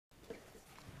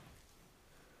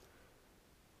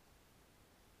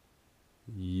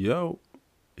Yo,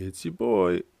 it's your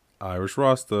boy, Irish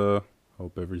Rasta.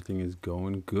 Hope everything is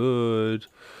going good.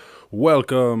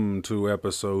 Welcome to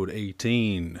episode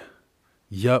 18.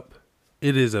 Yup,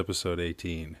 it is episode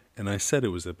 18. And I said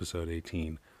it was episode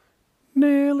 18.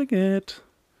 Nailing it.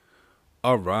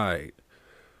 Alright.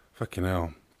 Fucking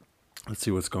hell. Let's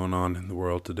see what's going on in the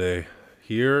world today.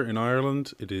 Here in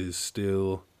Ireland, it is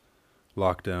still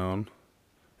lockdown.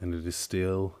 And it is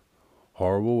still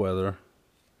horrible weather.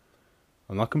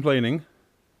 I'm not complaining.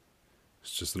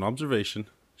 It's just an observation.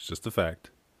 It's just a fact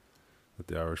that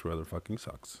the Irish weather fucking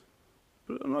sucks.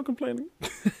 But I'm not complaining.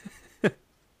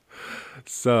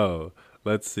 So,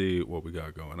 let's see what we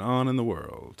got going on in the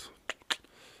world.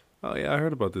 Oh yeah, I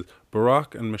heard about this.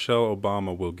 Barack and Michelle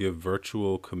Obama will give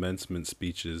virtual commencement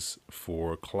speeches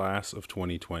for class of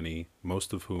 2020,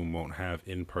 most of whom won't have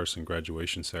in-person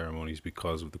graduation ceremonies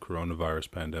because of the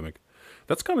coronavirus pandemic.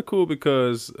 That's kind of cool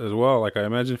because, as well, like I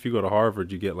imagine if you go to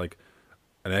Harvard, you get like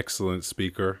an excellent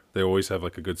speaker. They always have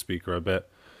like a good speaker, I bet.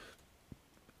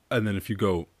 And then if you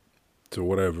go to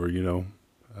whatever,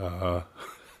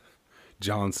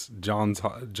 Johnson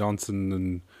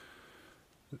and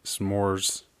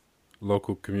S'mores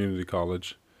local community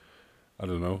college. I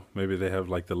don't know. Maybe they have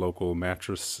like the local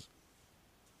mattress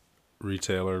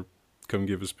retailer come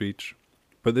give a speech.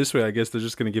 But this way, I guess they're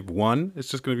just going to give one. It's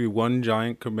just going to be one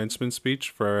giant commencement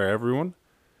speech for everyone.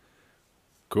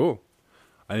 Cool.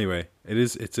 Anyway,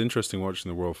 it's interesting watching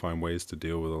the world find ways to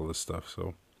deal with all this stuff.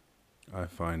 So I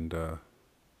find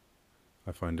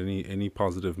any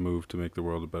positive move to make the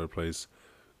world a better place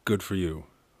good for you.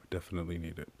 Definitely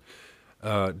need it.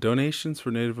 Donations for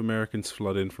Native Americans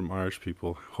flood in from Irish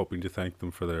people, hoping to thank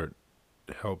them for their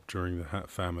help during the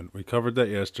famine. We covered that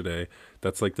yesterday.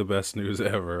 That's like the best news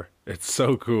ever. It's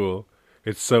so cool.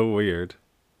 It's so weird.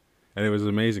 And it was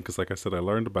amazing because, like I said, I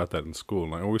learned about that in school,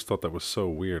 and I always thought that was so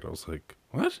weird. I was like,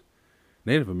 what?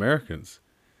 Native Americans?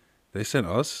 They sent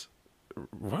us?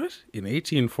 What? In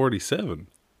 1847?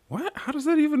 What? How does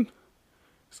that even...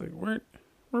 It's like, weren't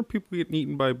people getting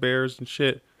eaten by bears and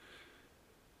shit?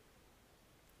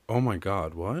 Oh my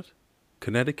God, what?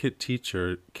 Connecticut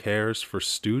teacher cares for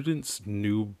student's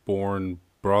newborn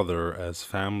brother as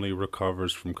family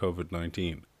recovers from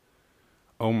COVID-19.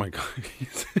 Oh my God.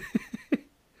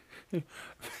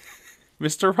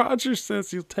 Mr. Rogers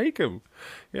says he'll take him.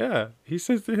 Yeah, he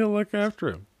says that he'll look after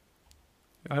him.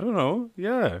 I don't know.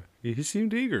 Yeah, he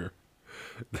seemed eager.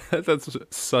 That's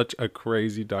such a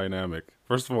crazy dynamic.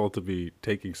 First of all, to be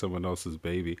taking someone else's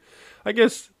baby. I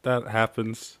guess that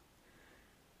happens.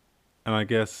 And I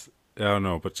guess, I don't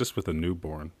know, but just with a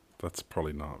newborn, that's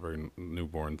probably not very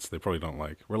newborns. They probably don't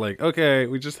like. We're like, okay,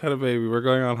 we just had a baby. We're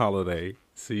going on holiday.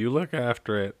 So you look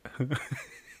after it.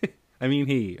 I mean,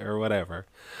 he or whatever.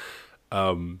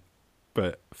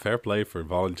 But fair play for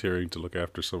volunteering to look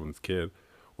after someone's kid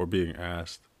or being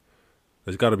asked.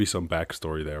 There's got to be some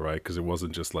backstory there, right? Because it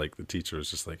wasn't just like the teacher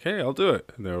was just like, hey, I'll do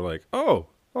it. And they were like, oh,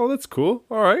 that's cool.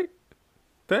 All right.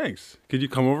 Thanks. Could you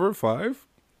come over at 5?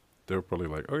 They were probably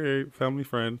like, okay, family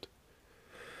friend.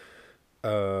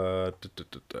 Let's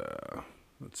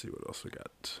see what else we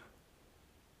got.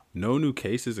 No new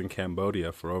cases in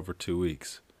Cambodia for over 2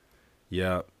 weeks.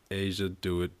 Yeah, Asia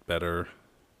do it better.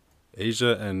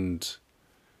 Asia and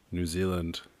New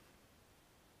Zealand.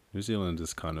 New Zealand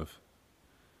is kind of...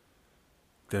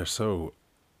 They're so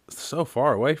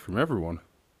far away from everyone.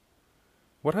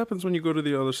 What happens when you go to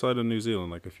the other side of New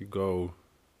Zealand? Like if you go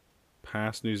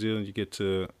past New Zealand, you get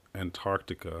to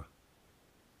Antarctica.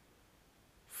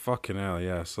 Fucking hell,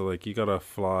 yeah. So like you gotta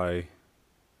fly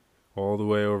all the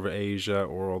way over Asia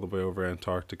or all the way over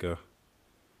Antarctica.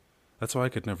 That's why I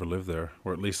could never live there,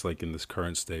 or at least like in this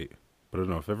current state. But I don't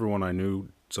know, if everyone I knew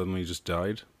suddenly just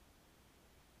died,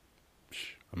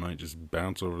 I might just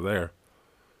bounce over there.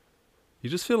 You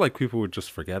just feel like people would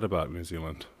just forget about New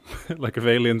Zealand. Like if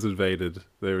aliens invaded,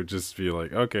 they would just be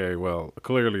like, okay, well,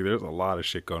 clearly there's a lot of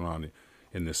shit going on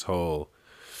in this whole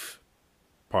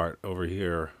part over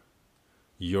here.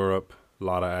 Europe, a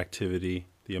lot of activity.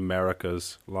 The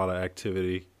Americas, a lot of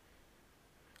activity.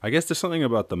 I guess there's something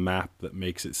about the map that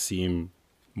makes it seem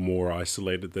more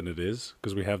isolated than it is,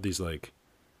 because we have these like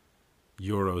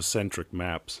Eurocentric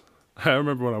maps. I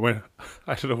remember when I went,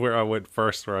 I don't know where I went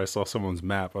first, where I saw someone's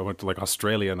map. I went to like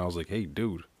Australia and I was like, hey,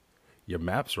 dude, your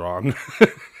map's wrong.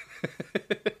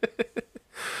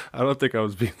 I don't think I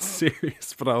was being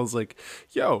serious, but I was like,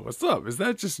 yo, what's up? Is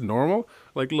that just normal?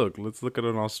 Like, look, let's look at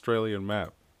an Australian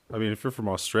map. I mean, if you're from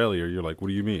Australia, you're like, what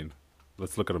do you mean?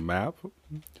 Let's look at a map?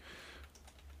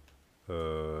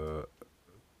 A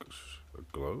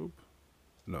globe?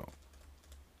 No.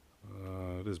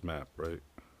 It is map, right?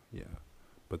 Yeah.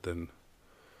 But then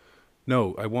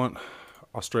No, I want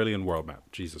Australian world map.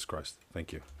 Jesus Christ.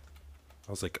 Thank you.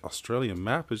 I was like, Australian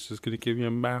map is just going to give you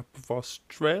a map of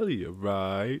Australia,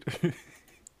 right?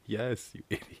 Yes, you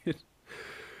idiot.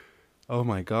 Oh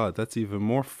my god, that's even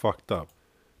more fucked up.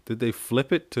 Did they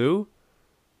flip it too?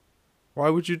 Why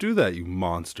would you do that, you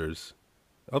monsters?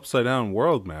 Upside down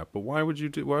world map, but why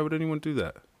would anyone do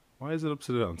that? Why is it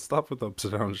upside down? Stop with the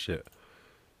upside down shit.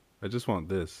 I just want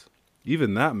this.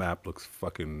 Even that map looks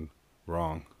fucking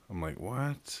wrong. I'm like,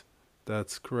 what?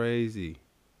 That's crazy.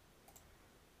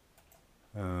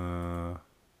 Oh,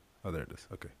 there it is.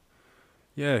 Okay.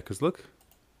 Yeah, because look.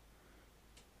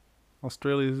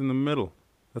 Australia's in the middle.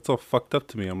 That's all fucked up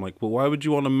to me. I'm like, well, why would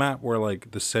you want a map where,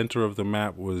 like, the center of the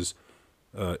map was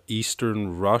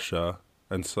eastern Russia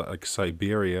and, like,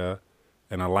 Siberia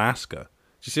and Alaska?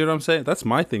 Do you see what I'm saying? That's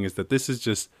my thing, is that this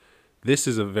is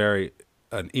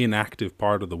an inactive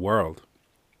part of the world.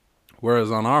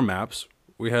 Whereas on our maps,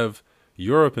 we have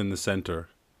Europe in the center,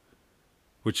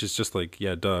 which is just like,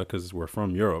 yeah, duh, because we're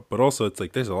from Europe. But also, it's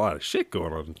like, there's a lot of shit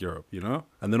going on in Europe, you know?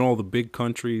 And then all the big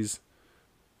countries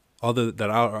that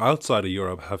are outside of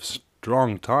Europe have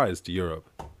strong ties to Europe.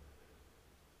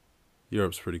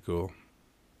 Europe's pretty cool.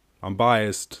 I'm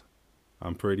biased.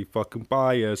 I'm pretty fucking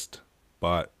biased.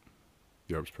 But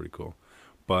Europe's pretty cool.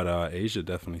 But Asia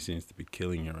definitely seems to be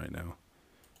killing it right now.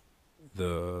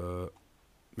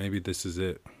 Maybe this is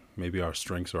it. Maybe our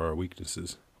strengths are our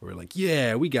weaknesses. We're like,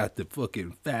 yeah, we got the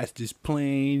fucking fastest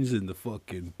planes and the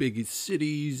fucking biggest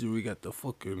cities, and we got the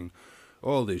fucking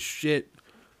all this shit.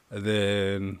 And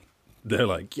then they're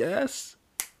like, yes,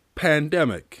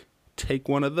 pandemic. Take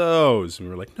one of those. And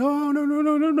we're like, no, no, no,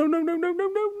 no, no, no, no, no, no, no,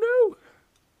 no,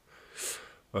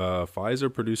 no.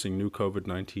 Pfizer producing new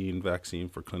COVID-19 vaccine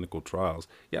for clinical trials.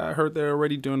 Yeah, I heard they're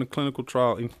already doing a clinical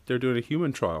trial. They're doing a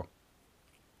human trial.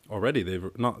 Already,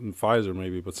 they've not in Pfizer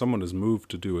maybe, but someone has moved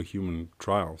to do a human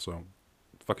trial. So,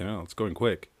 fucking hell, it's going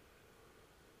quick.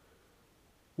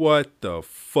 What the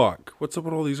fuck? What's up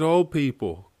with all these old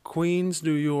people? Queens,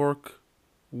 New York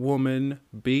woman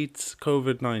beats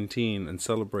COVID-19 and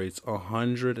celebrates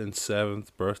 107th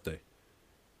birthday.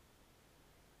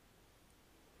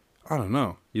 I don't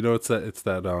know. You know, it's that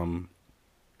I don't,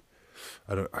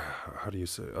 how do you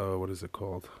say, what is it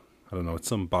called? I don't know. It's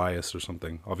some bias or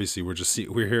something. Obviously,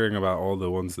 we're hearing about all the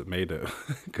ones that made it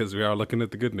because we are looking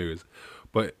at the good news.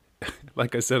 But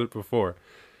like I said it before,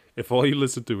 if all you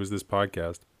listen to is this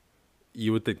podcast,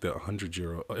 you would think that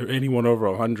 100-year-old, anyone over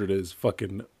 100 is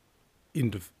fucking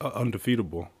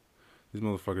undefeatable. These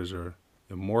motherfuckers are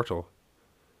immortal.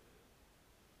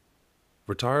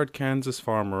 Retired Kansas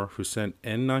farmer who sent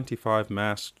N95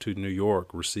 masks to New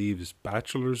York receives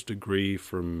bachelor's degree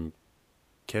from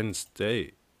Kent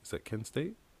State. Is that Kent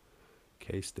State?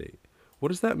 K-State. What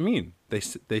does that mean?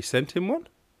 They sent him one?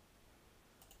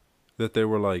 That they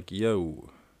were like, yo,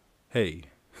 hey,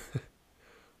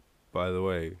 by the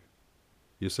way,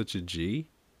 you're such a G?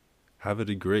 Have a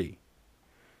degree.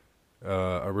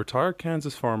 A retired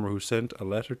Kansas farmer who sent a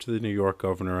letter to the New York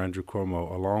governor, Andrew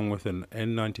Cuomo, along with an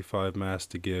N95 mask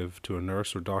to give to a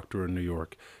nurse or doctor in New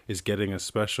York, is getting a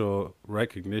special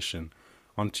recognition.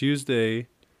 On Tuesday,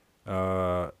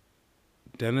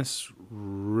 Dennis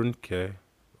Runke,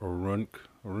 I don't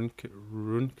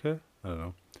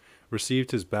know,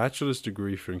 received his bachelor's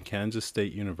degree from Kansas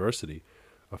State University.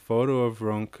 A photo of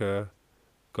Runke,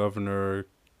 Governor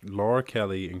Laura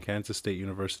Kelly, and Kansas State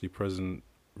University President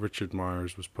Richard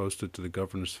Myers was posted to the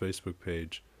governor's Facebook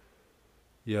page.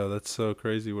 Yeah, that's so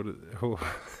crazy.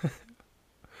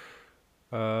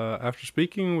 After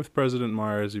speaking with President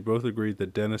Myers, we both agreed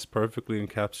that Dennis perfectly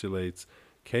encapsulates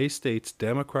K-State's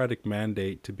democratic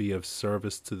mandate to be of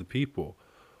service to the people.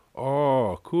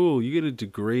 Oh, cool. You get a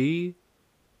degree?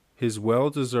 His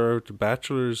well-deserved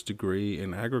bachelor's degree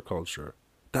in agriculture.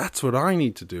 That's what I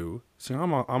need to do. See,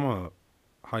 I'm a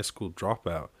high school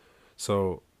dropout.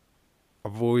 So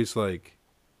I've always, like,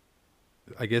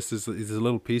 I guess there's a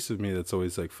little piece of me that's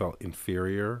always, like, felt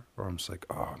inferior. Or I'm just like,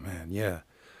 oh, man, yeah.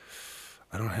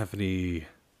 I don't have any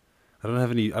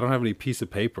piece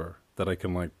of paper that I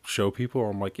can, like, show people.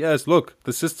 I'm like, yes, look,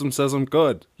 the system says I'm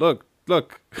good. Look,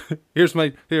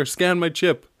 here, scan my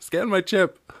chip.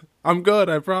 I'm good,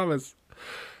 I promise.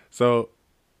 So,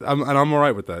 I'm all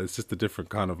right with that. It's just a different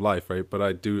kind of life, right?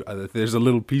 But there's a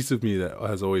little piece of me that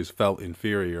has always felt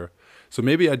inferior. So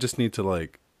maybe I just need to,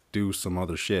 like, do some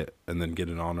other shit and then get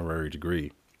an honorary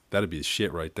degree. That'd be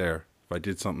shit right there. If I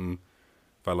did something,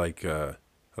 if I, like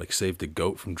saved a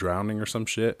goat from drowning or some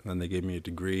shit, and then they gave me a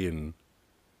degree in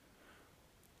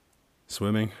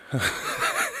swimming.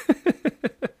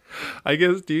 I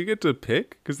guess, do you get to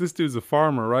pick? Because this dude's a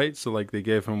farmer, right? So, like, they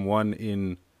gave him one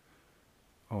in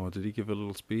Oh, did he give a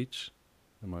little speech?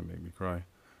 That might make me cry.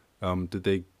 Did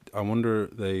they? I wonder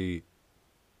they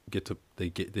get to they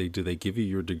get they do they give you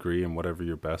your degree and whatever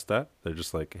you're best at? They're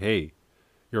just like, hey,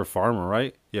 you're a farmer,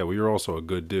 right? Yeah, well, you're also a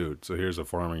good dude, so here's a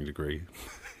farming degree.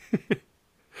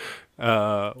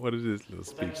 What did his little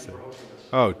speech say?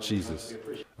 Oh, Jesus.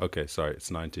 Okay, sorry,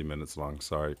 it's 19 minutes long.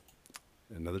 Sorry,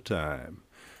 another time.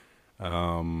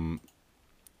 Um,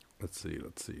 let's see.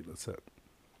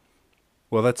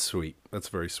 Well, that's sweet. That's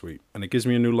very sweet, and it gives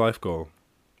me a new life goal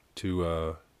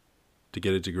to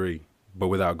get a degree, but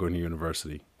without going to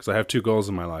university. Because I have two goals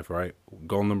in my life, right?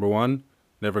 Goal number one,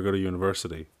 never go to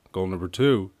university. Goal number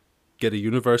two, get a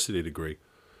university degree.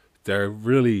 They're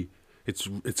really, it's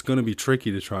going to be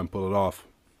tricky to try and pull it off,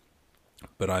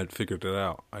 but I figured it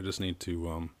out. I just need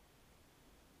to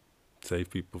save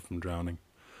people from drowning.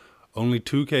 Only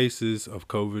 2 cases of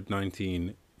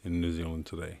COVID-19 in New Zealand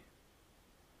today,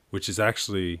 which is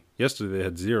actually, yesterday they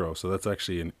had 0, so that's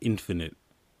actually an infinite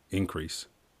increase.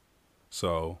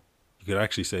 So you could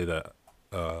actually say that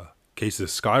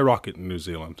cases skyrocket in New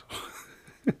Zealand.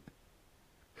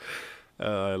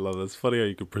 I love that. It's funny how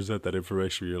you could present that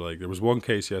information. You're like, there was 1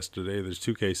 case yesterday, there's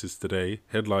 2 cases today.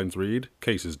 Headlines read,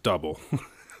 cases double.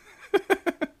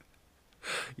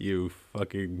 You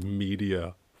fucking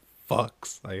media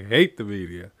fucks. I hate the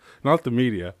media. Not the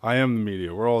media. I am the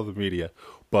media. We're all the media.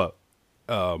 But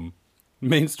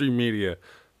mainstream media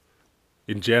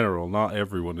in general, not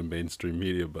everyone in mainstream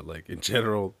media, but like in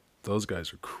general, those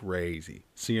guys are crazy.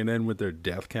 CNN with their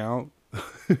death count.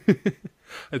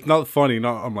 It's not funny.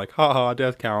 Not I'm like, haha,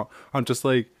 death count. I'm just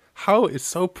like, how it's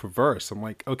so perverse. I'm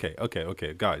like, okay,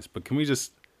 guys, but can we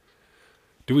just,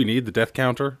 do we need the death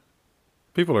counter?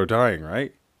 People are dying,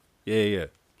 right? Yeah.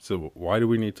 So why do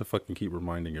we need to fucking keep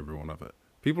reminding everyone of it?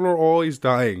 People are always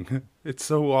dying. It's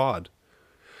so odd.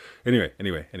 Anyway.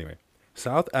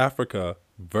 South Africa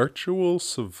virtual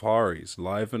safaris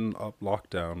liven up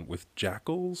lockdown with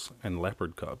jackals and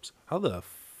leopard cubs. How the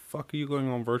fuck are you going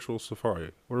on virtual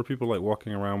safari? What are people like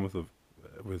walking around with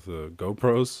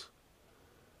GoPros?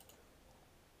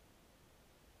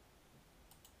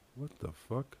 What the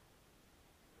fuck?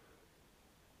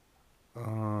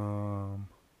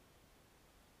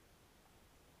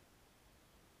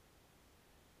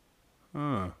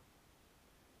 Huh.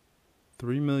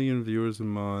 3 million viewers a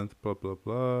month, blah, blah,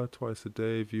 blah. Twice a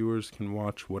day, viewers can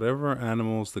watch whatever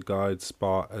animals the guides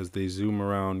spot as they zoom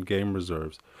around game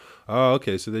reserves. Oh,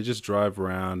 okay, so they just drive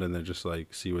around and they just,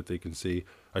 like, see what they can see.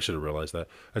 I should have realized that.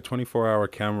 A 24-hour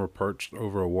camera perched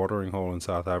over a watering hole in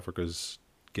South Africa's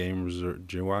game reserve,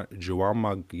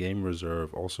 Juama Game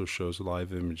Reserve, also shows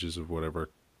live images of whatever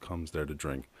comes there to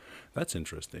drink. That's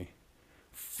interesting.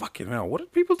 Fucking hell, what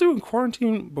did people do in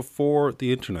quarantine before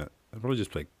the internet? They probably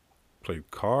just played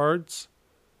cards.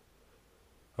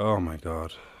 Oh my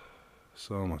god.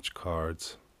 So much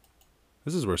cards.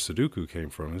 This is where Sudoku came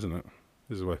from, isn't it?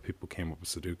 This is why people came up with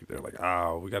Sudoku. They're like,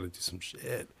 oh, we gotta do some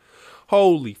shit.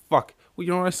 Holy fuck. Well,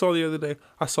 you know what I saw the other day?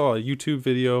 I saw a YouTube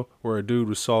video where a dude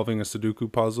was solving a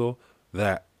Sudoku puzzle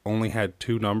that only had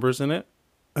 2 numbers in it.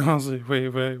 And I was like,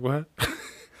 wait, what?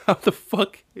 How the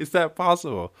fuck is that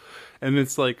possible? And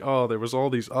it's like, oh, there was all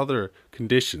these other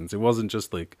conditions. It wasn't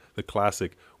just like the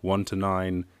classic 1 to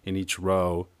 9 in each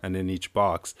row and in each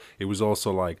box. It was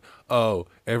also like, oh,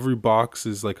 every box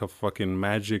is like a fucking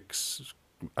magic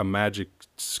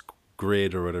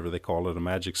grid or whatever they call it, a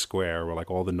magic square where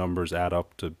like all the numbers add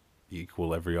up to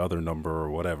equal every other number or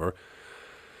whatever.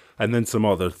 And then some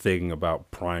other thing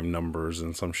about prime numbers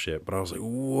and some shit. But I was like,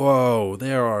 whoa,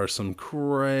 there are some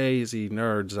crazy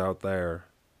nerds out there.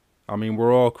 I mean,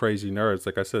 we're all crazy nerds.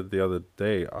 Like I said the other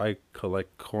day, I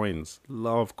collect coins.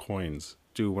 Love coins.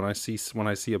 Dude, when I see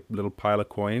a little pile of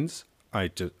coins,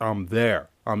 I'm there.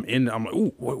 I'm like,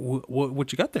 ooh,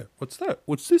 what you got there? What's that?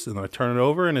 What's this? And I turn it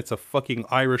over and it's a fucking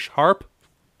Irish harp.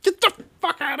 Get the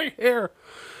fuck out of here.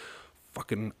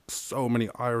 Fucking so many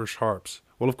Irish harps.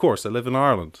 Well, of course, I live in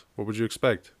Ireland. What would you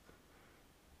expect?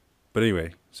 But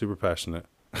anyway, super passionate.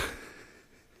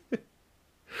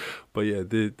 But yeah,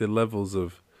 the levels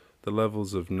of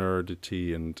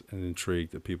nerdity and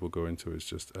intrigue that people go into is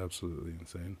just absolutely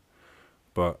insane.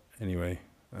 But anyway,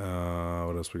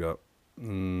 what else we got?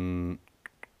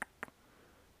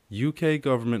 UK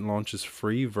government launches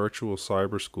free virtual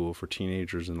cyber school for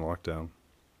teenagers in lockdown.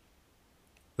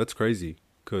 That's crazy,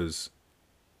 because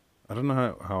I don't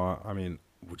know how I mean,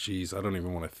 geez, I don't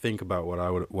even want to think about what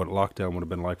lockdown would have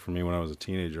been like for me when I was a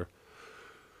teenager.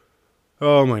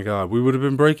 Oh my god, we would have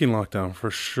been breaking lockdown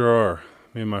for sure.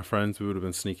 Me and my friends, we would have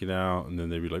been sneaking out, and then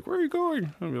they'd be like, "Where are you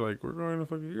going?" I'd be like, "We're going to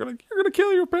fucking." You're gonna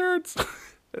kill your parents. And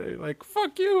they're like,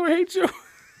 "Fuck you, I hate you."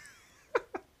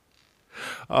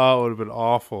 Oh, it would have been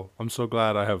awful. I'm so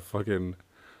glad I have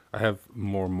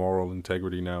more moral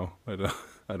integrity now. I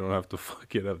don't have to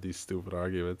fucking have these stupid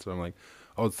arguments. I'm like,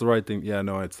 oh, it's the right thing. Yeah,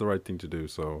 no, it's the right thing to do.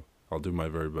 So I'll do my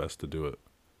very best to do it.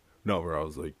 No, where I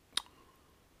was like,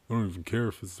 I don't even care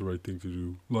if it's the right thing to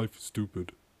do. Life is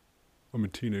stupid. I'm a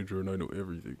teenager and I know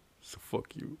everything. So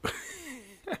fuck you.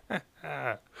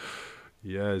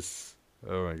 Yes.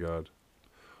 Oh my god.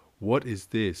 What is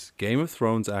this? Game of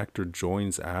Thrones actor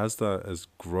joins Asda as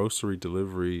grocery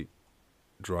delivery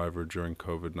driver during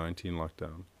COVID-19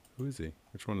 lockdown. Who is he?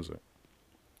 Which one is it?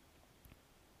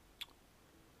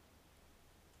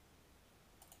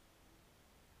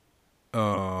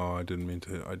 Oh, I didn't mean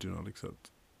to. I do not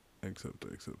accept. Accept,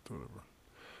 whatever.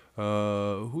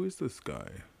 Who is this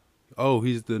guy? Oh,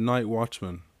 he's the night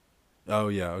watchman. Oh,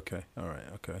 yeah, okay. All right,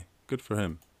 okay. Good for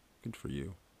him. Good for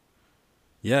you.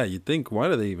 Yeah, you'd think, why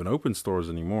do they even open stores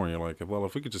anymore? You're like, well,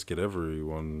 if we could just get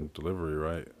everyone delivery,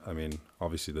 right? I mean,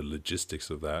 obviously the logistics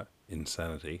of that,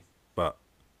 insanity. But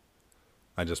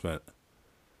I just meant,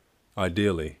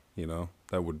 ideally,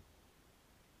 that would,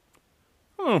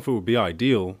 I don't know if it would be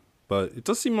ideal, but it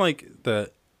does seem like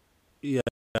that, yeah,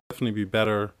 definitely be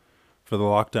better for the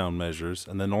lockdown measures.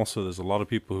 And then also there's a lot of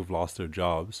people who've lost their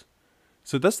jobs.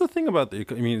 So that's the thing about I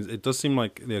mean, it does seem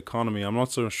like the economy, I'm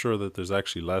not so sure that there's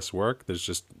actually less work. There's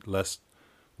just less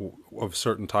of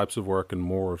certain types of work and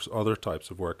more of other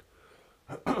types of work.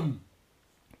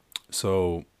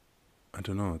 So I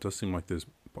don't know. It does seem like there's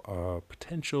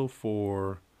potential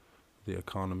for the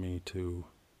economy to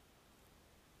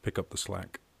pick up the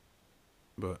slack,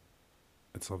 but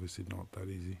it's obviously not that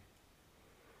easy.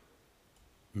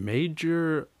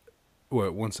 Major.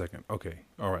 Wait, 1 second. Okay.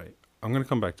 All right. I'm going to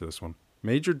come back to this one.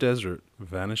 Major desert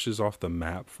vanishes off the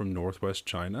map from northwest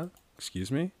China.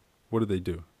 Excuse me? What did they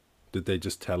do? Did they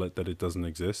just tell it that it doesn't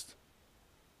exist?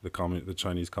 The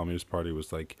Chinese Communist Party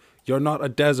was like, "You're not a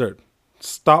desert.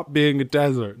 Stop being a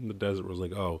desert." And the desert was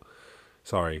like, "Oh,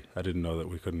 sorry. I didn't know that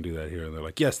we couldn't do that here." And they're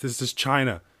like, "Yes, this is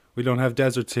China. We don't have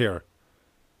deserts here.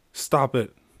 Stop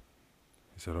it."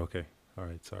 He said, "Okay. All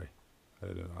right. Sorry.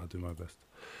 I'll do my best."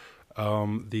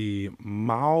 The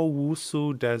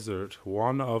Maowusu Desert,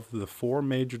 one of the four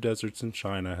major deserts in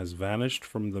China, has vanished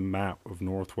from the map of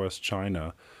northwest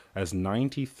China as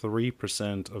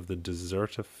 93% of the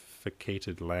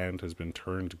desertificated land has been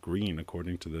turned green,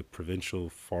 according to the Provincial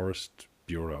Forest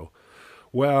Bureau.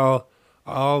 Well,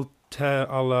 I'll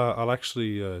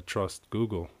actually trust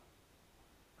Google.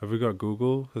 Have we got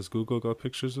Google? Has Google got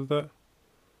pictures of that?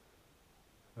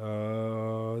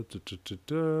 Da, da, da,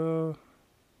 da.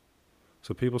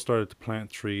 So people started to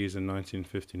plant trees in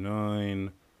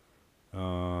 1959.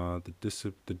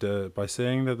 By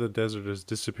saying that the desert has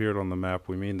disappeared on the map,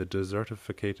 we mean the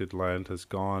desertificated land has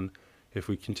gone. If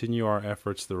we continue our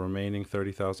efforts, the remaining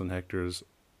 30,000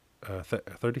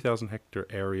 hectare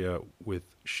area with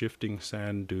shifting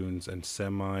sand dunes and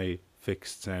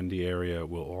semi-fixed sandy area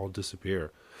will all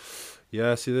disappear.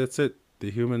 Yeah, see, that's it. The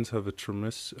humans have a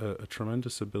tremendous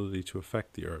ability to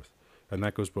affect the earth, and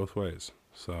that goes both ways.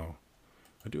 So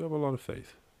I do have a lot of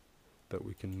faith that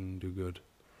we can do good.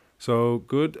 So,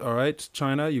 good. All right,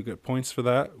 China, you get points for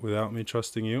that without me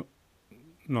trusting you.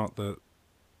 Not that,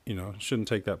 shouldn't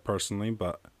take that personally,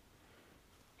 but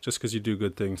just because you do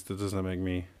good things, that doesn't make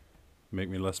me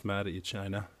less mad at you,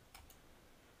 China.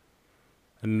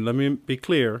 And let me be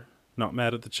clear, not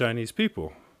mad at the Chinese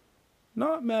people.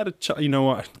 Not mad at China. You know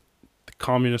what? The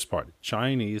Communist Party.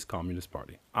 Chinese Communist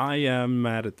Party. I am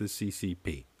mad at the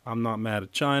CCP. I'm not mad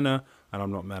at China, and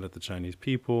I'm not mad at the Chinese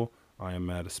people. I am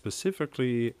mad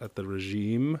specifically at the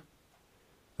regime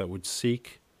that would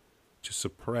seek to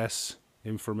suppress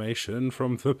information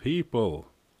from the people.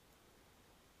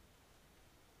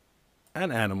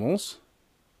 And animals.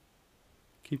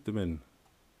 Keep them in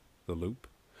the loop.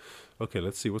 Okay,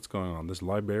 let's see what's going on. This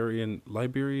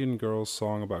Liberian girl's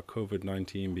song about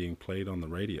COVID-19 being played on the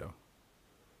radio.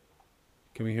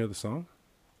 Can we hear the song?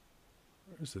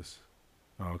 Where is this?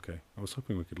 Oh, okay. I was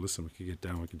hoping we could listen. We could get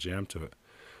down. We could jam to it.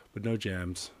 But no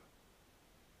jams.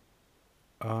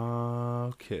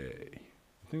 Okay.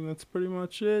 I think that's pretty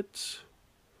much it.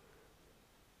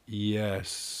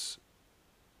 Yes.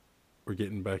 We're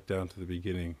getting back down to the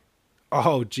beginning.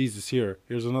 Oh, Jesus,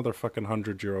 here's another fucking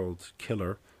 100-year-old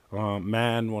killer.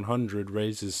 Man 100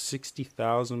 raises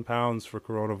 £60,000 for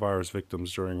coronavirus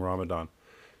victims during Ramadan.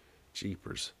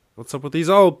 Jeepers. What's up with these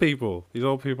old people? These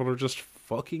old people are just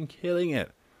fucking killing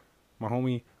it. My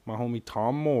homie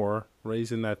Tom Moore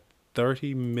raising that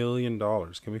 $30 million.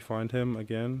 Can we find him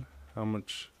again? How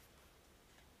much?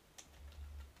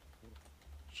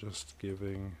 Just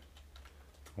giving.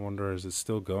 I wonder, is it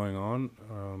still going on?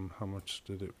 How much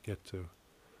did it get to?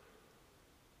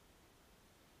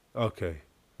 Okay.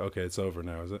 Okay, it's over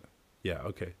now, is it? Yeah,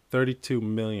 okay. 32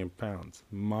 million pounds.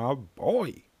 My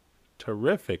boy.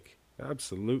 Terrific.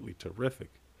 Absolutely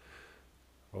terrific.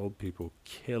 Old people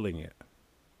killing it.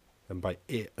 And by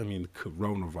it, I mean the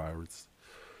coronavirus.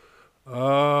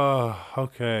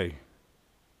 Okay.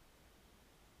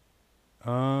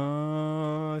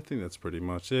 I think that's pretty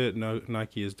much it. No,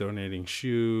 Nike is donating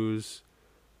shoes.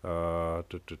 Uh,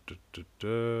 duh, duh, duh, duh,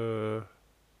 duh.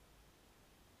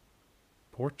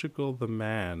 Portugal the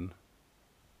man.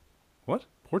 What?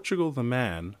 Portugal the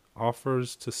man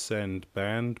offers to send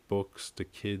banned books to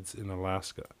kids in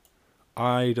Alaska.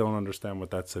 I don't understand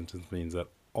what that sentence means at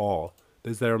all.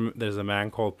 There's a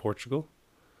man called Portugal?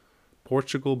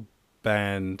 Portugal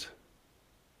banned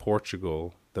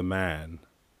Portugal the man.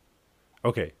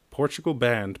 Okay, Portugal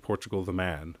banned Portugal the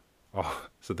man. Oh,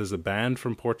 so there's a band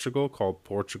from Portugal called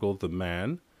Portugal the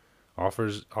Man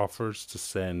offers to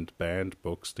send banned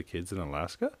books to kids in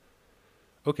Alaska?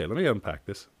 Okay, let me unpack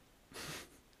this.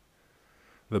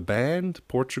 The band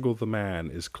Portugal the Man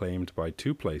is claimed by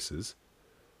two places: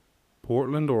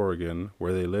 Portland, Oregon,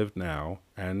 where they live now,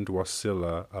 and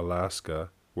Wasilla,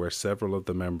 Alaska, where several of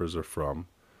the members are from.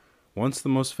 Once the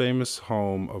most famous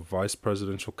home of vice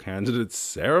presidential candidate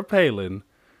Sarah Palin,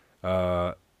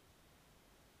 uh,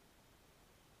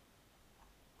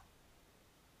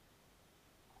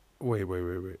 wait.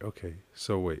 Okay,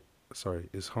 so wait. Sorry,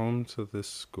 is home to this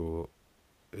school.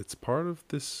 It's part of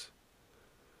this.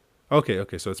 Okay.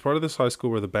 So it's part of this high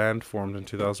school where the band formed in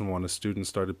 2001 as students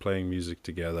started playing music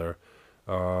together.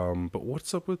 But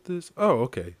what's up with this? Oh,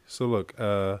 okay. So look,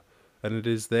 and it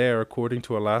is there, according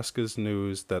to Alaska's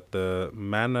news, that the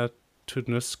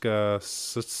Manatunuska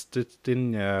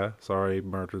Sustinya, sorry,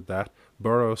 murdered that,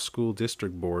 Borough School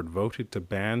District Board voted to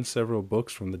ban several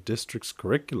books from the district's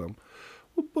curriculum.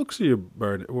 What books are you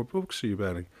burning? What books are you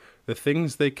banning? The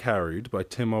Things They Carried by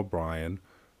Tim O'Brien,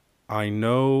 I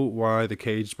Know Why the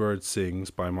Caged Bird Sings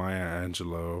by Maya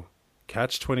Angelou,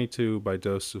 Catch 22 by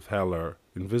Joseph Heller,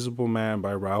 Invisible Man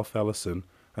by Ralph Ellison,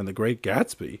 and The Great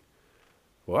Gatsby.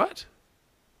 What?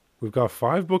 We've got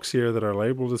 5 books here that are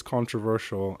labeled as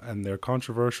controversial, and they're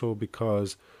controversial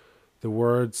because the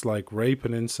words like rape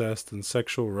and incest and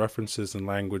sexual references in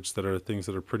language that are things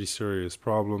that are pretty serious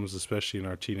problems, especially in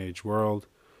our teenage world.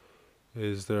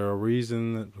 Is there a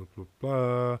reason that blah, blah,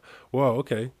 blah? Whoa,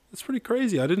 okay. That's pretty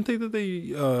crazy. I didn't think that they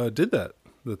did that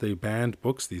they banned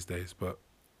books these days, but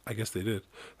I guess they did.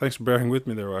 Thanks for bearing with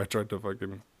me there while I tried to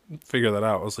fucking figure that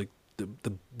out. I was like,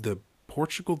 the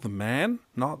Portugal, the man,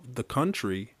 not the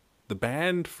country, the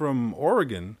band from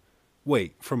Oregon.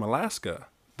 Wait, from Alaska.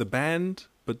 The band,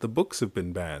 but the books have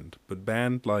been banned. But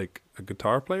banned like a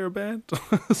guitar player band?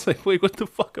 It's like, wait, what the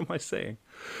fuck am I saying?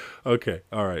 Okay,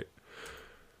 all right.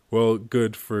 Well,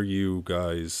 good for you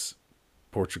guys,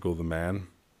 Portugal the man,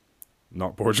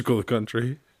 not Portugal the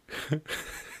country.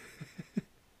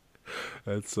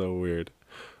 That's so weird.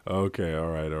 Okay, all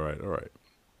right.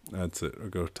 That's it. I'll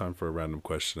go time for a random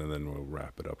question and then we'll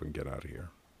wrap it up and get out of here.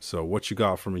 So, what you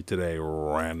got for me today,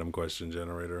 random question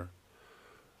generator?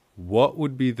 What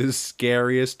would be the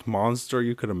scariest monster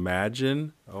you could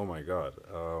imagine? Oh my god.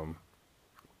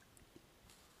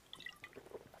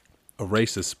 A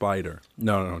racist spider.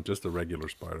 No, just a regular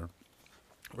spider.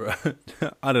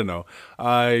 I don't know.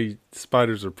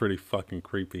 Spiders are pretty fucking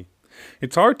creepy.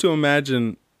 It's hard to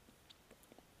imagine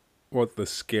what the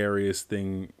scariest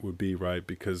thing would be, right?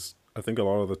 Because I think a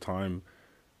lot of the time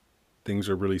things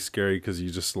are really scary because you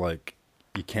just like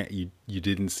you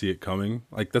didn't see it coming.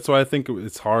 Like that's why I think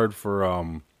it's hard for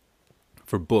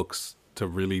books to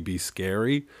really be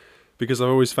scary, because I've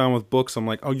always found with books I'm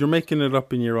like, oh, you're making it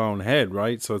up in your own head,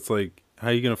 right? So it's like how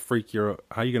are you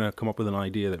gonna come up with an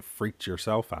idea that freaked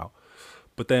yourself out?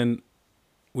 But then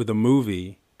with a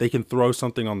movie, they can throw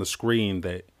something on the screen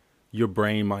that your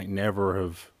brain might never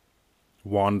have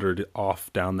wandered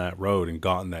off down that road and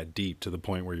gotten that deep to the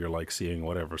point where you're like seeing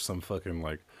whatever, some fucking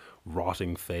like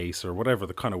rotting face or whatever,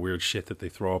 the kind of weird shit that they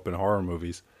throw up in horror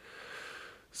movies.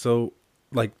 So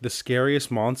like the scariest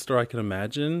monster I can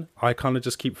imagine, I kind of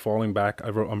just keep falling back.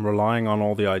 I'm relying on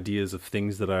all the ideas of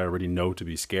things that I already know to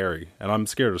be scary, and I'm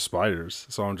scared of spiders,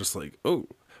 so I'm just like, oh.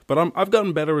 But I've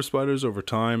gotten better with spiders over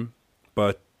time.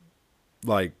 But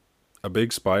like a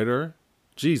big spider,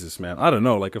 Jesus, man, I don't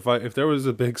know. Like if there was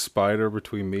a big spider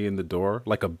between me and the door,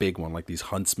 like a big one, like these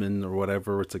huntsmen or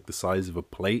whatever, it's like the size of a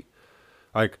plate.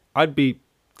 Like I'd be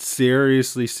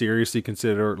seriously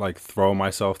consider like throw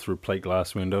myself through a plate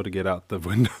glass window to get out the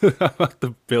window out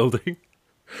the building.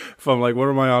 If I'm like, what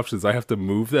are my options? I have to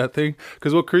move that thing,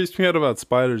 because what creeps me out about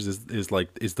spiders is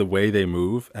the way they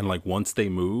move, and like once they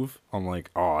move, I'm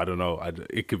like, oh, I don't know,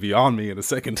 it could be on me in a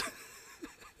second.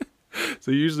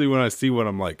 So usually when I see one,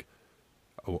 I'm like,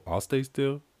 oh, I'll stay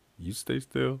still. You stay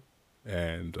still.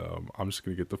 And I'm just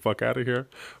going to get the fuck out of here.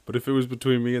 But if it was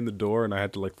between me and the door and I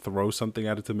had to like throw something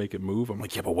at it to make it move, I'm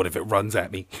like, yeah, but what if it runs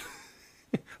at me?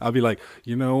 I'll be like,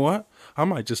 you know what? I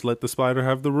might just let the spider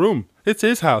have the room. It's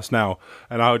his house now.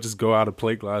 And I would just go out a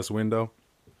plate glass window.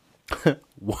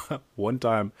 One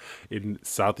time in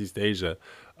Southeast Asia,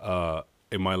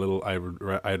 in my little, I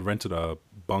had rented a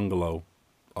bungalow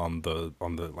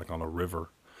like on a river,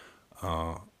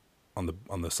 on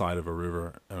the side of a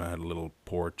river, and I had a little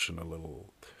porch and a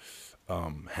little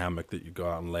hammock that you go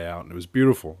out and lay out, and it was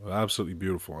beautiful, absolutely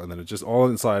beautiful. And then it just all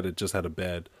inside it just had a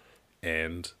bed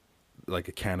and like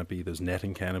a canopy. There's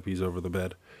netting canopies over the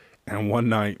bed. And one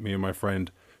night, me and my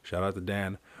friend, shout out to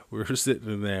Dan, we were sitting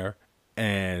in there,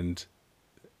 and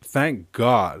thank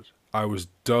God I was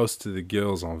dosed to the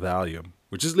gills on Valium,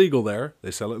 which is legal there. They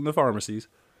sell it in the pharmacies.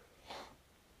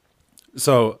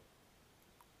 So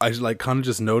I like kind of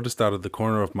just noticed out of the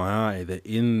corner of my eye that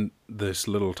in this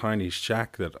little tiny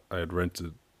shack that I had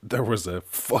rented, there was a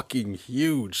fucking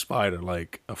huge spider,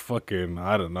 like a fucking,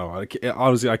 I don't know.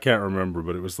 Honestly, I can't remember,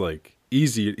 but it was like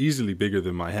easily bigger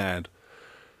than my hand.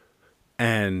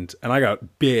 And I got a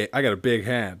big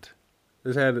hand.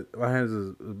 My hand is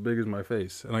as big as my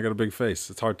face, and I got a big face.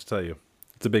 It's hard to tell you.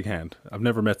 It's a big hand. I've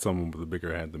never met someone with a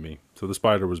bigger hand than me. So the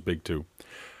spider was big too.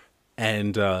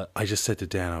 And I just said to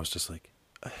Dan, I was just like,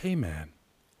 hey man,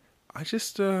 I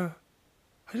just need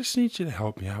you to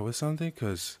help me out with something,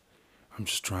 because I'm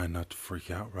just trying not to freak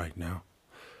out right now.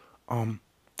 I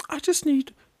just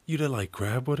need you to like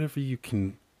grab whatever you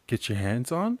can get your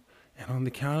hands on, and on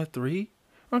the count of 3,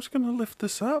 I'm just gonna lift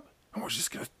this up, and we're just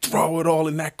gonna throw it all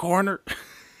in that corner.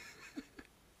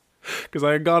 Because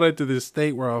I got into this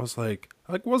state where I was like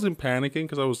wasn't panicking,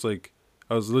 because I was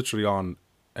literally on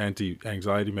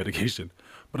anti-anxiety medication,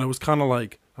 but I was kind of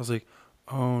like,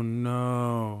 oh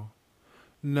no,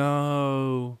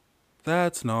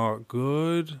 that's not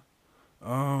good.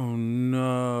 Oh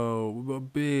no, a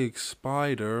big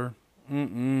spider.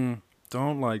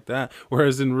 Don't like that.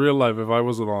 Whereas in real life, if I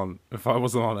wasn't on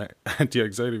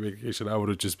anti-anxiety medication, I would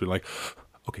have just been like,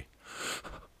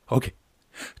 okay,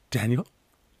 Daniel,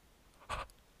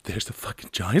 there's the fucking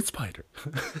giant spider.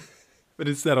 But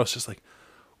instead, I was just like,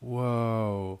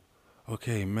 whoa,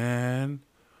 okay, man.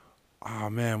 Oh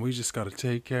man, we just got to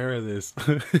take care of this.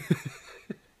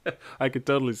 I could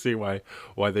totally see why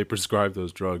they prescribe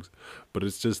those drugs, but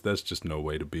that's just no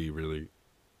way to be, really.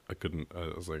 I couldn't.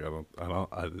 I was like,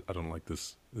 I don't like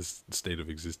this state of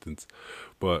existence.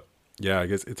 But yeah, I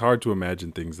guess it's hard to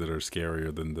imagine things that are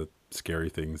scarier than the scary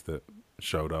things that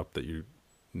showed up that you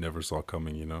never saw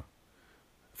coming. You know,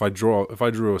 if I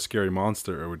drew a scary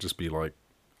monster, it would just be like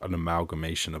an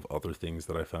amalgamation of other things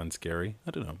that I found scary.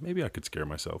 I don't know. Maybe I could scare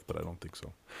myself, but I don't think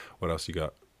so. What else you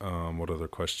got? What other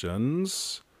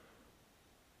questions?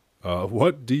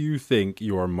 What do you think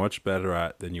you are much better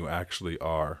at than you actually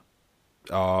are?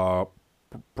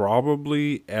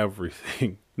 Probably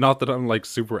everything. Not that I'm like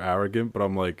super arrogant, but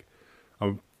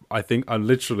I think I'm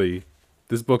literally,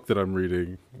 this book that I'm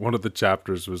reading, one of the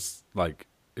chapters was like,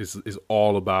 is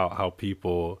all about how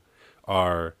people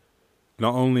are,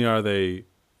 not only are they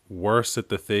worse at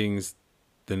the things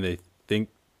than they think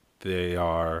they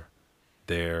are,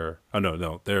 they're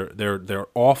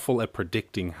awful at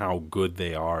predicting how good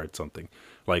they are at something.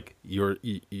 Like you're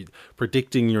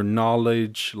predicting your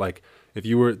knowledge. Like if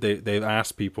you were, they've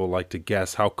asked people like to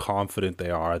guess how confident they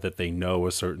are that they know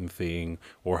a certain thing,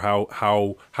 or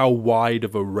how wide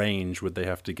of a range would they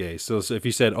have to guess. So if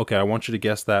you said, okay, I want you to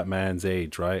guess that man's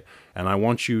age, right? And I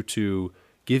want you to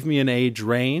give me an age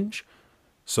range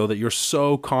so that you're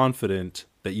so confident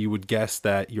that you would guess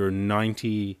that you're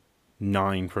 99%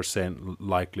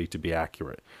 likely to be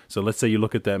accurate. So let's say you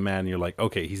look at that man and you're like,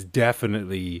 okay, he's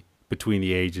definitely between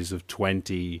the ages of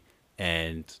 20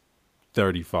 and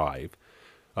 35.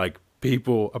 Like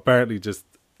people, apparently just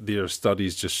there are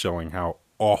studies just showing how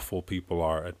awful people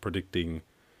are at predicting,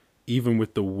 even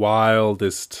with the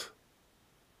wildest,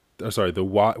 with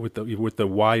the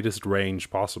widest range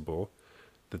possible,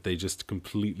 that they just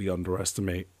completely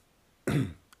underestimate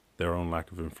their own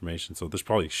lack of information. So there's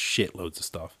probably shitloads of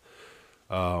stuff.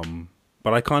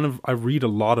 But I read a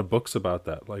lot of books about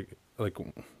that. Like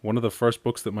one of the first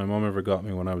books that my mom ever got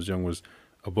me when I was young was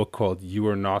a book called "You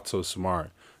Are Not So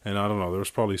Smart." And I don't know, there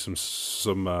was probably some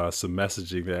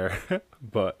messaging there,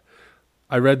 but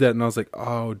I read that and I was like,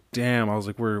 oh damn! I was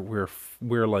like, we're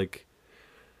like,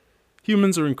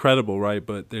 humans are incredible, right?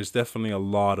 But there's definitely a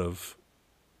lot of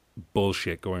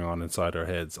bullshit going on inside our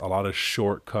heads, a lot of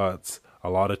shortcuts, a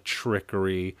lot of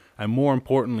trickery, and more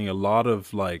importantly, a lot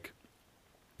of like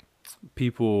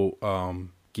people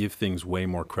give things way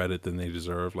more credit than they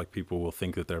deserve. Like people will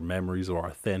think that their memories are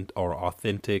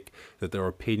authentic, that their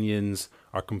opinions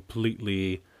are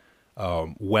completely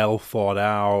well thought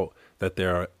out, that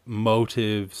their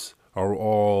motives are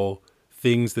all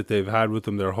things that they've had with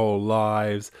them their whole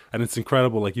lives. And it's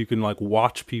incredible. Like you can like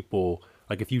watch people,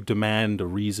 like if you demand a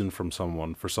reason from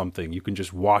someone for something, you can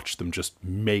just watch them just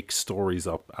make stories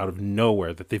up out of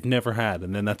nowhere that they've never had,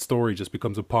 and then that story just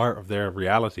becomes a part of their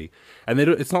reality. And they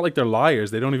don't, it's not like they're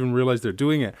liars, they don't even realize they're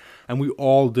doing it, and we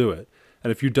all do it.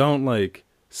 And if you don't like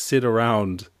sit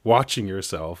around watching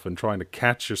yourself and trying to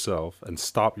catch yourself and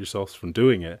stop yourself from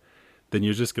doing it, then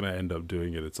you're just going to end up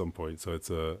doing it at some point. So it's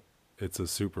a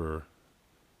super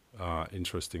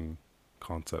interesting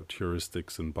concept,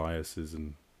 heuristics and biases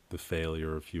and the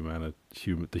failure of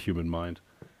the human mind.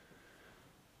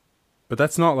 But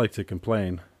that's not like to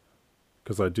complain,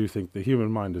 because I do think the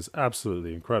human mind is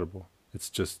absolutely incredible. It's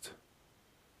just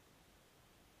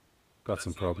got that's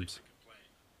some problems.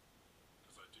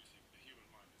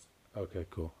 Like okay,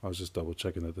 cool. I was just double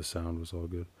checking that the sound was all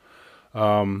good.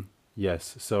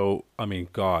 Yes. So, I mean,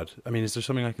 God. I mean, is there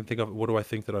something I can think of? What do I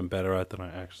think that I'm better at than I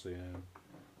actually am?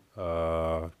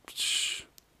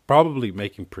 Probably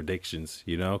making predictions,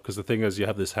 you know? Because the thing is, you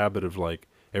have this habit of, like,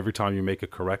 every time you make a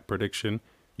correct prediction,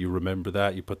 you remember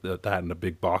that. You put that in a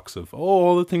big box of, oh,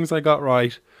 all the things I got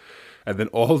right. And then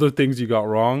all the things you got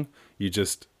wrong, you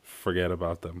just forget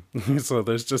about them. So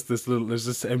there's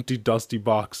this empty, dusty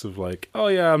box of, like, oh,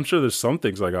 yeah, I'm sure there's some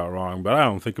things I got wrong, but I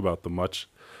don't think about them much.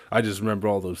 I just remember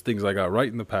all those things I got right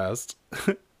in the past.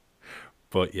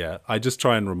 But yeah, I just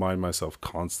try and remind myself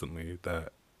constantly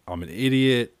that I'm an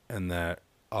idiot and that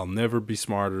I'll never be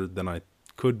smarter than I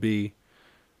could be,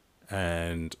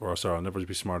 I'll never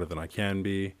be smarter than I can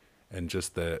be, and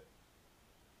just that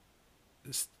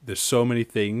there's so many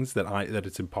things that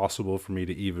it's impossible for me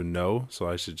to even know, so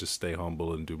I should just stay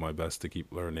humble and do my best to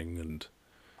keep learning and,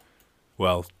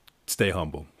 well, stay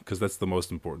humble, because that's the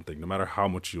most important thing. No matter how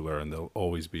much you learn, there'll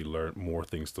always be more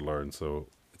things to learn, so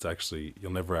it's actually,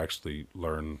 you'll never actually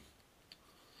learn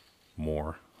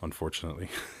more, unfortunately.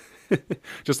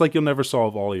 Just like you'll never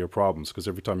solve all of your problems, because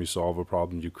every time you solve a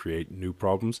problem, you create new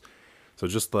problems. So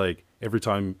just like every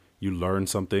time you learn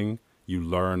something, you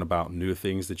learn about new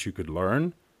things that you could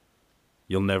learn,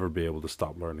 you'll never be able to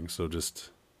stop learning. So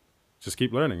just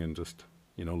keep learning and just,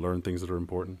 learn things that are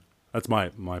important. That's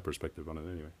my perspective on it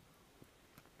anyway.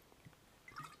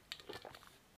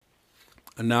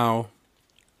 And now,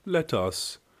 let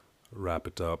us wrap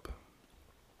it up.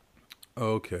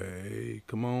 Okay,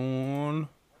 come on.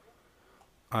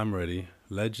 I'm ready.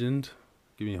 Legend,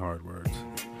 give me hard words.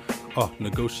 Oh,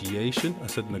 negotiation. I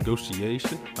said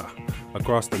negotiation.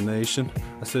 Across the nation.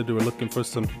 I said they were looking for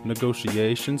some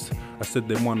negotiations. I said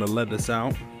they want to let us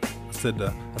out. I said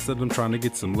I'm trying to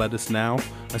get some lettuce now.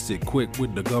 I said quick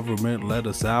with the government, let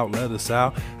us out, let us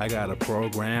out. I got a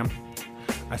program.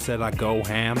 I said I go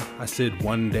ham. I said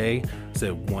one day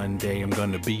I'm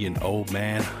gonna be an old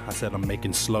man. I said I'm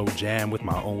making slow jam with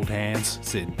my old hands. I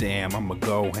said damn, I'ma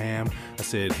go ham. I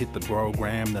said hit the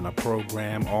program, then I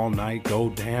program all night, go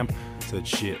damn. I said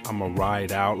shit, I'ma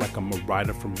ride out like I'm a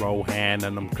rider from Rohan,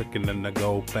 and I'm cooking and I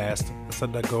go fast. I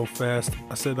said I go fast.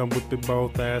 I said I'm whipping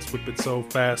both ass, whip it so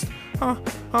fast.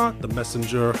 The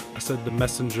messenger. I said the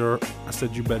messenger. I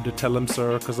said you better tell him,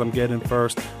 sir, cause I'm getting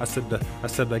first. I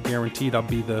said I guaranteed I'll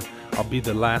be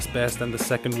the last best and the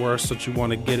second worst. So you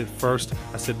wanna get it first?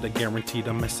 I said I guaranteed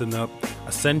I'm messing up.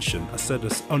 Ascension. I said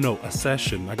a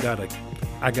session. I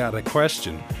got a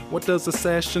question. What does a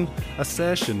session? A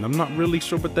session. I'm not really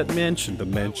sure what that mentioned. The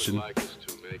mention. I would like us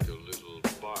to make a little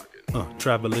bargain.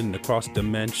 Traveling across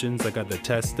dimensions. I gotta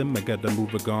test them. I gotta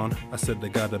move it on. I said I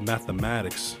got a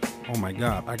mathematics. Oh my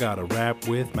God, I gotta rap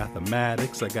with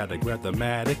mathematics. I gotta grab the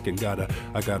matic and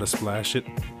I gotta splash it.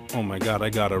 Oh my God, I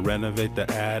gotta renovate the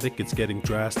attic. It's getting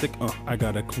drastic. I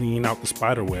gotta clean out the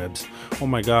spider webs. Oh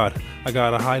my God, I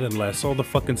gotta hide unless all the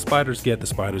fucking spiders get. The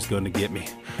spiders gonna get me.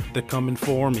 They're coming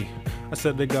for me. I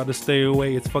said they gotta stay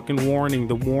away. It's fucking warning.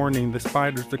 The warning. The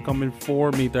spiders, they're coming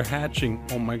for me. They're hatching.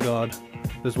 Oh my God.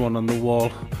 There's one on the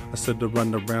wall. I said to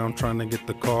run around trying to get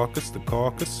the caucus. The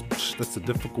caucus? Psh, that's a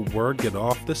difficult word. Get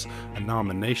off this. A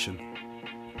nomination.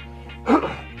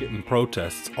 Getting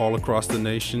protests all across the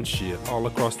nation. Shit, all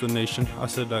across the nation. I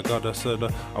said I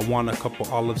want a couple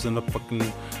olives and a fucking.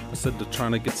 I said they're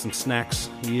trying to get some snacks.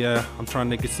 Yeah, I'm trying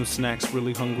to get some snacks.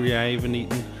 Really hungry.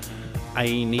 I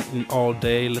ain't eaten all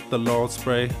day. Let the Lord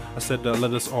spray. I said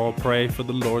let us all pray for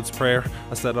the Lord's prayer.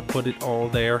 I said I put it all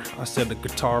there. I said a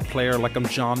guitar player like I'm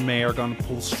John Mayer, gonna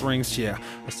pull strings. Yeah.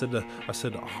 I said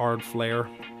a hard flare.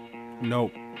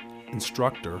 Nope.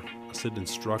 instructor. I said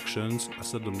instructions. I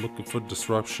said I'm looking for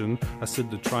disruption. I said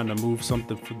they're trying to move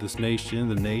something for this nation.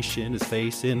 The nation is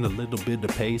facing a little bit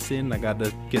of pacing. I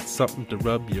gotta get something to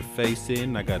rub your face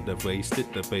in. I gotta waste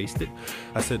it to waste it.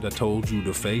 I said I told you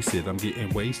to face it. I'm getting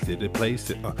wasted and place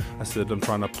it. I said I'm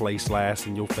trying to place last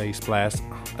in your face blast.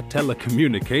 A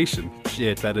telecommunication.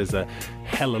 Shit, that is a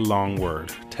hella long word.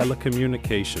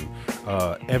 Telecommunication.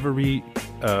 Every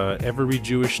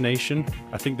Jewish nation.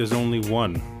 I think there's only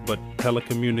one, but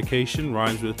telecommunication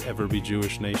rhymes with every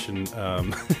Jewish nation.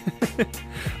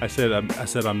 I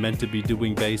said I'm meant to be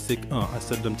doing basic. I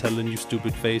said I'm telling you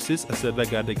stupid faces. I said I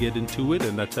gotta get into it,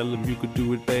 and I tell them you could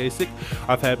do it basic.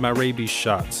 I've had my rabies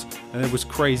shots, and it was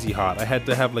crazy hot. I had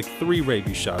to have like 3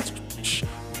 rabies shots.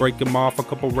 Break them off, a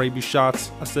couple rabies shots.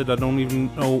 I said I don't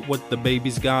even know what the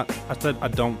baby's got. I said I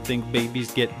don't think babies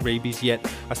get rabies yet.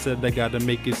 I said I gotta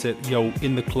make it set, yo,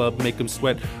 in the club, make them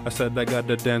sweat. I said I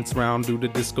gotta dance round, do the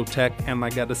discotheque, and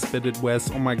I gotta spit it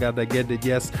west. Oh my god, I get it,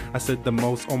 yes. I said the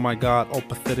most, oh my god, all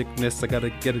patheticness. I gotta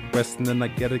get it west, and then I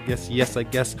get it, yes, I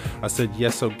guess. I said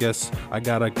yes, oh guess. I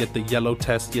gotta get the yellow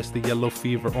test, yes, the yellow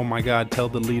fever. Oh my god, tell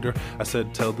the leader. I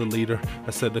said tell the leader.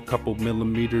 I said a couple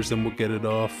millimeters and we'll get it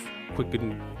off. Quick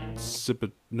and sip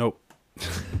it. Nope.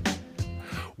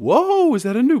 Whoa, is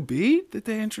that a new beat? Did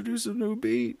they introduce a new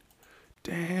beat?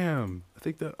 Damn. I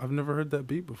think that I've never heard that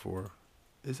beat before.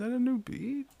 Is that a new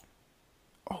beat?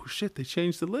 Oh shit, they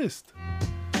changed the list.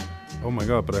 Oh my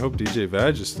god, but I hope DJ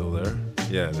Vag is still there.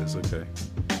 Yeah, it is. Okay.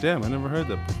 Damn, I never heard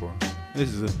that before.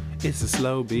 It's a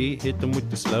slow beat, hit them with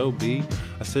the slow beat.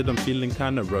 I said I'm feeling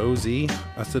kinda rosy.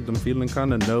 I said I'm feeling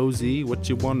kinda nosy. What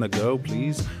you wanna go,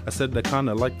 please? I said I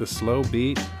kinda like the slow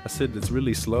beat. I said it's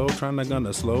really slow, trying to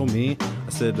gonna slow me. I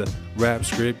said the rap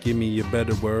script, give me a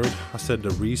better word. I said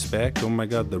the respect, oh my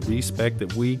god, the respect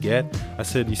that we get. I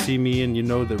said you see me and you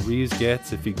know that Reeves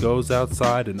gets. If he goes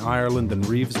outside in Ireland and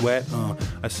Reeves wet.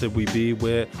 I said we be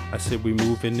wet. I said we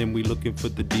moving and we looking for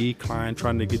the decline,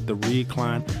 trying to get the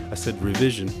recline. I said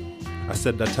revision. I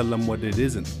said I tell them what it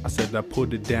isn't. I said I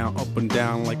put it down, up and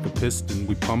down like a piston.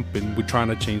 We pumping, we trying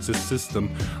to change the system.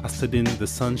 I said in the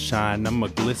sunshine, I'ma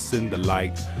glisten the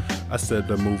light. I said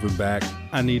I'm moving back,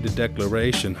 I need a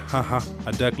declaration. Haha,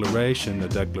 a declaration.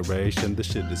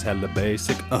 This shit is hella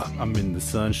basic. I'm in the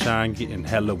sunshine, getting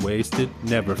hella wasted.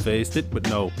 Never faced it, but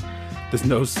no. There's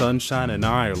no sunshine in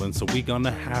Ireland, so we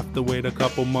gonna have to wait a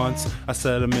couple months. I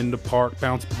said I'm in the park,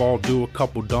 bounce ball, do a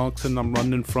couple dunks, and I'm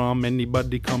running from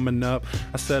anybody coming up.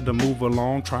 I said to move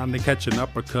along, trying to catch an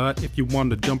uppercut. If you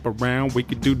want to jump around, we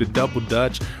could do the double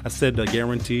dutch. I said I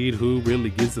guaranteed, who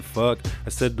really gives a fuck? I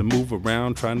said to move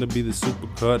around, trying to be the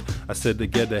supercut. I said to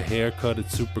get a haircut at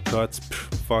Supercuts.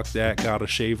 Fuck that, got a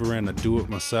shaver and I do it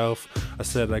myself. I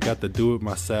said I got to do it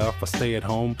myself. I stay at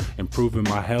home, improving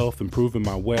my health, improving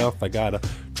my wealth. I gotta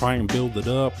try and build it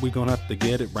up. We gonna have to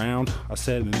get it round. I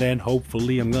said, and then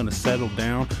hopefully I'm gonna settle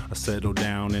down. I settle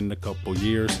down in a couple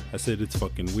years. I said it's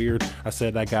fucking weird. I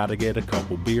said I gotta get a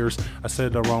couple beers. I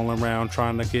said I'm rolling around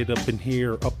trying to get up in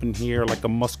here like a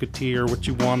musketeer. What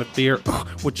you want it there?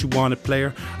 What you want it,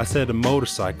 player? I said a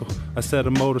motorcycle. I said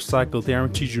a motorcycle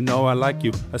guarantees you know I like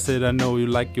you. I said I know you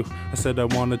like you. I said I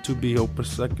wanted to be Oprah's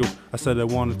cycle. I said I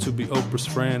wanted to be Oprah's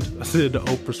friend. I said to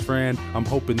Oprah's friend, I'm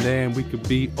hoping then we could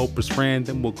be Oprah's friend.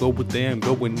 Then we'll go with them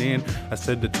going in. I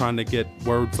said they're trying to get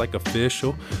words like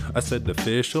official. I said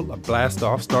official. I blast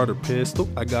off, start a pistol.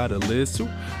 I got a list.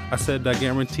 I said I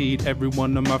guaranteed every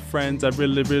one of my friends I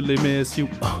really, really miss you.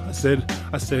 I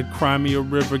said cry me a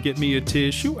river, get me a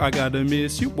tissue. I gotta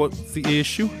miss you. What's the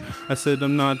issue? I said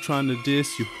I'm not trying to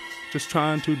diss you, just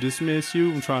trying to dismiss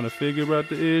you. I'm trying to figure out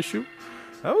the issue.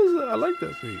 I like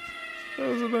that beat. That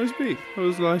was a nice beat. It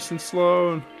was nice and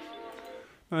slow and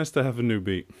nice to have a new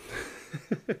beat.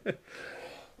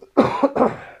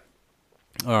 All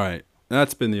right,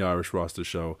 that's been the Irish Rasta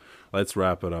Show. Let's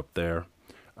wrap it up there.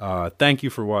 Thank you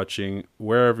for watching.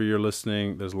 Wherever you're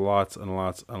listening, there's lots and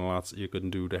lots and lots that you can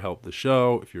do to help the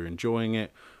show if you're enjoying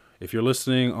it. If you're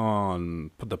listening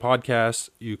on the podcast,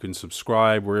 you can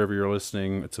subscribe wherever you're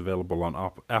listening. It's available on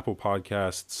Apple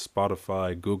Podcasts,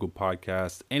 Spotify, Google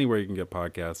Podcasts, anywhere you can get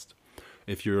podcasts.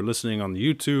 If you're listening on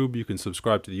the YouTube, you can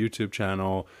subscribe to the YouTube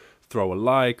channel, throw a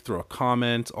like, throw a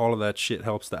comment. All of that shit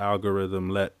helps the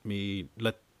algorithm. Let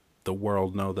the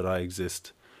world know that I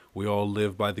exist. We all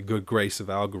live by the good grace of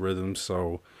algorithms,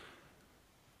 so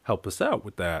help us out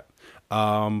with that.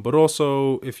 But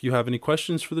also, if you have any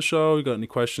questions for the show, you got any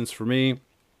questions for me,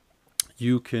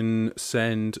 you can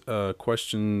send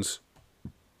questions.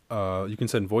 You can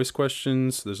send voice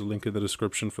questions. There's a link in the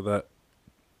description for that.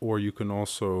 Or you can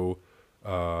also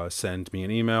send me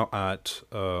an email at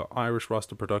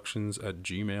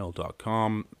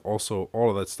irishrastaproductions@gmail.com. Also, all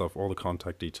of that stuff, all the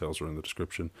contact details are in the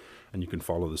description, and you can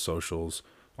follow the socials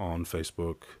on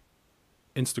Facebook,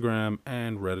 Instagram,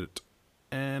 and Reddit,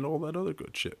 and all that other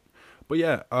good shit. But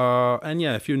yeah,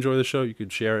 if you enjoy the show, you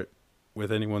could share it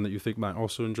with anyone that you think might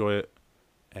also enjoy it.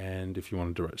 And if you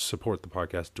want to support the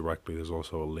podcast directly, there's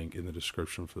also a link in the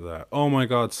description for that. Oh my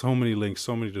God, so many links,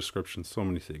 so many descriptions, so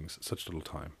many things. Such little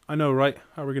time. I know, right?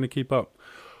 How are we going to keep up?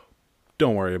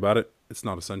 Don't worry about it. It's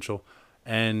not essential.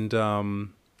 And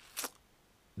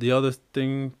the other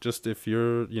thing, just if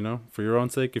you're, for your own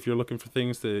sake, if you're looking for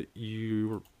things that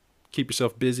you keep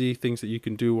yourself busy, things that you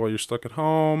can do while you're stuck at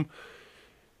home,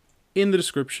 in the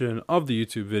description of the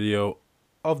YouTube video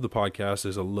of the podcast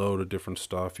is a load of different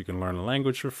stuff. You can learn a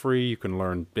language for free. You can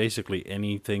learn basically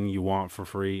anything you want for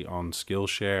free on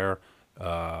Skillshare.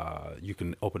 You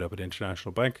can open up an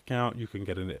international bank account. You can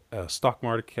get a stock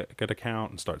market account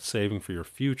and start saving for your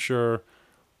future.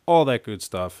 All that good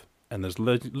stuff. And there's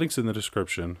links in the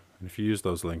description. And if you use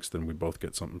those links, then we both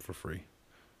get something for free.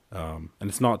 And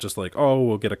it's not just like, oh,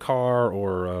 we'll get a car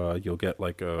or you'll get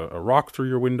like a rock through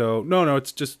your window. No,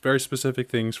 it's just very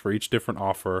specific things for each different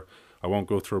offer. I won't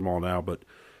go through them all now, but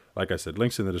like I said,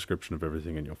 links in the description of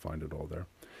everything and you'll find it all there.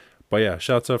 But yeah,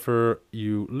 shouts out for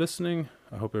you listening.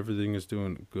 I hope everything is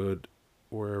doing good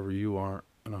wherever you are.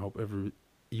 And I hope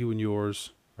you and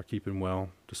yours are keeping well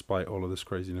despite all of this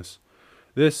craziness.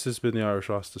 This has been the Irish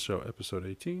Rasta Show, episode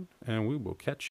 18, and we will catch you.